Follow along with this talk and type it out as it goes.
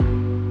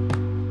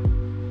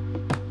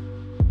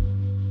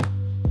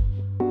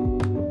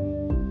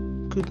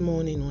Good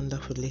morning,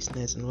 wonderful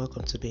listeners, and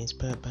welcome to Be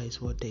Inspired by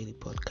His Word Daily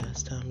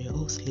Podcast. I'm your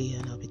host, Leah,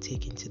 and I'll be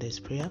taking today's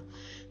prayer.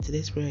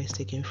 Today's prayer is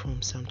taken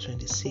from Psalm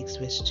 26,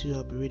 verse 2.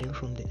 I'll be reading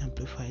from the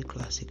Amplified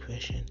Classic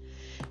Version.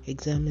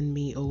 Examine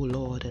me, O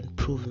Lord, and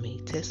prove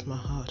me. Test my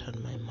heart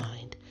and my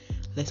mind.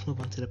 Let's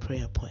move on to the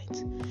prayer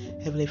point.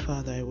 Heavenly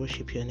Father, I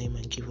worship your name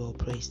and give all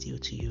praise due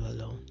to you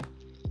alone.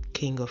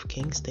 King of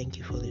Kings, thank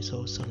you for this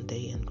awesome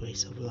day and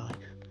grace of life.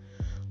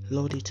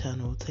 Lord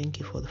Eternal, thank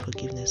you for the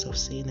forgiveness of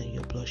sin and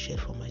your blood shed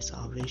for my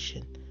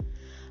salvation.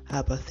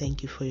 Abba,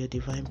 thank you for your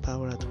divine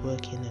power at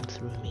work in and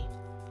through me.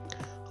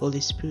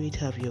 Holy Spirit,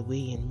 have your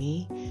way in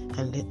me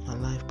and let my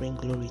life bring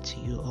glory to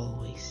you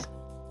always.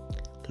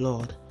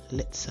 Lord,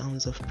 let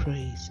sounds of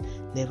praise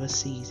never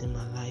cease in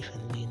my life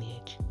and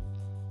lineage.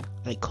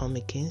 I come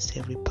against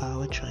every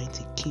power trying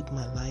to keep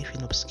my life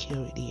in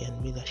obscurity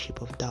and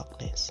rulership of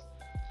darkness.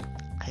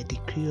 I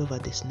decree over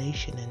this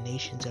nation and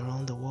nations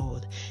around the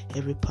world,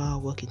 every power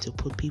working to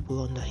put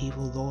people under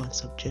evil law and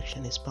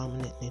subjection is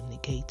permanently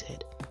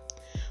negated.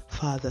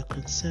 Father,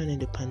 concerning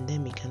the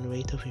pandemic and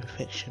rate of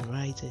infection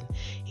rising,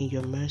 in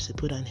your mercy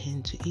put an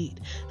end to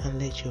it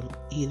and let your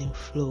healing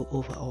flow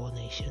over all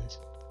nations.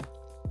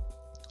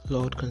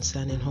 Lord,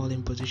 concerning all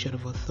in position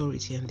of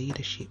authority and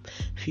leadership,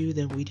 fill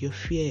them with your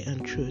fear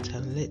and truth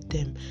and let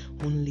them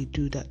only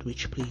do that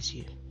which please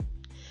you.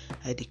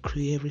 I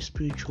decree every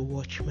spiritual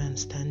watchman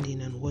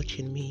standing and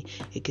watching me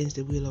against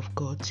the will of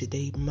God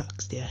today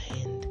marks their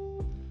hand.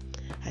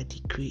 I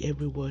decree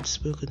every word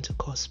spoken to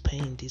cause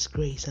pain,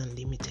 disgrace, and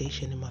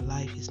limitation in my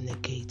life is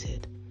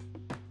negated.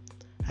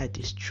 I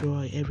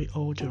destroy every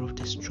altar of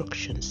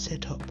destruction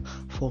set up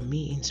for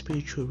me in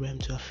spiritual realm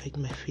to affect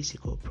my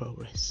physical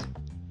progress.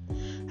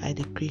 I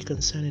decree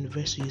concerning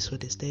vessels for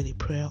this daily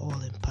prayer,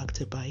 all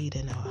impacted by it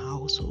in our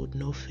household,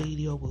 no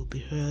failure will be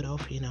heard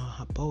of in our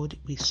abode.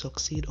 We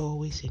succeed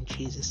always in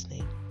Jesus'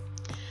 name.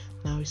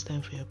 Now it's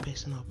time for your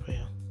personal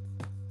prayer.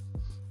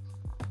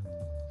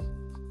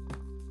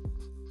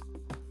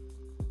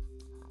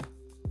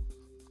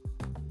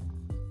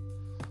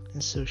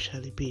 And so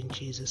shall it be in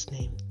Jesus'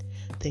 name.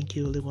 Thank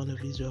you, Holy One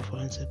of Israel, for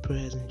answered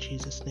prayers in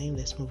Jesus' name.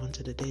 Let's move on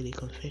to the daily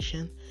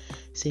confession.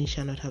 Sin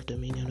shall not have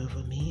dominion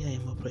over me. I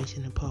am operating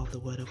in the power of the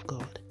Word of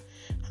God.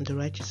 I'm the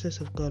righteousness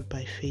of God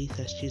by faith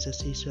as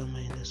Jesus is to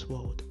in this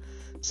world.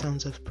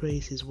 Sounds of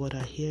praise is what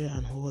I hear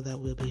and all that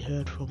will be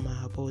heard from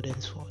my abode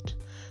henceforth.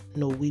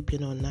 No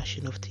weeping or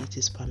gnashing of teeth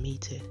is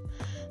permitted.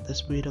 The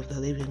Spirit of the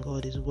living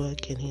God is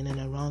working in and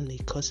around me,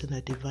 causing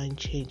a divine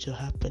change to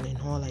happen in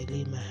all I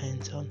lay my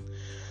hands on.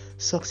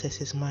 Success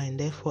is mine,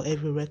 therefore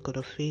every record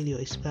of failure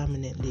is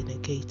permanently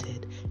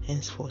negated,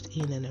 henceforth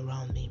in and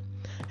around me.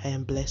 I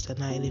am blessed and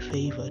highly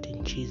favored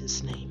in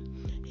Jesus' name.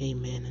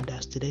 Amen. And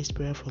that's today's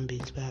prayer from Be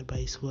Inspired by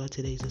His Word.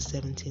 Today is the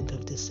 17th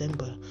of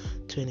December,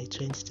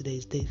 2020. Today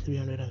is day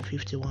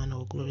 351.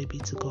 All glory be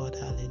to God.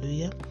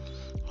 Hallelujah.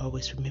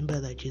 Always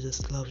remember that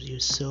Jesus loves you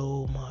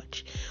so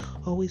much.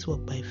 Always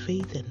walk by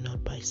faith and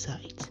not by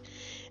sight.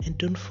 And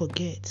don't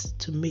forget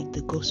to make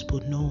the gospel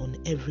known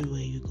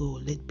everywhere you go.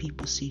 Let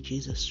people see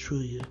Jesus through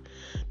you.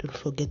 Don't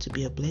forget to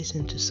be a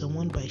blessing to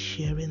someone by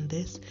sharing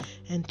this.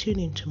 And tune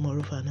in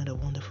tomorrow for another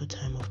wonderful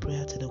time of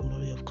prayer to the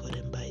glory of God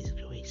and by His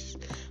grace.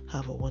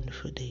 Have a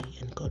wonderful day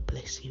and God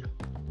bless you.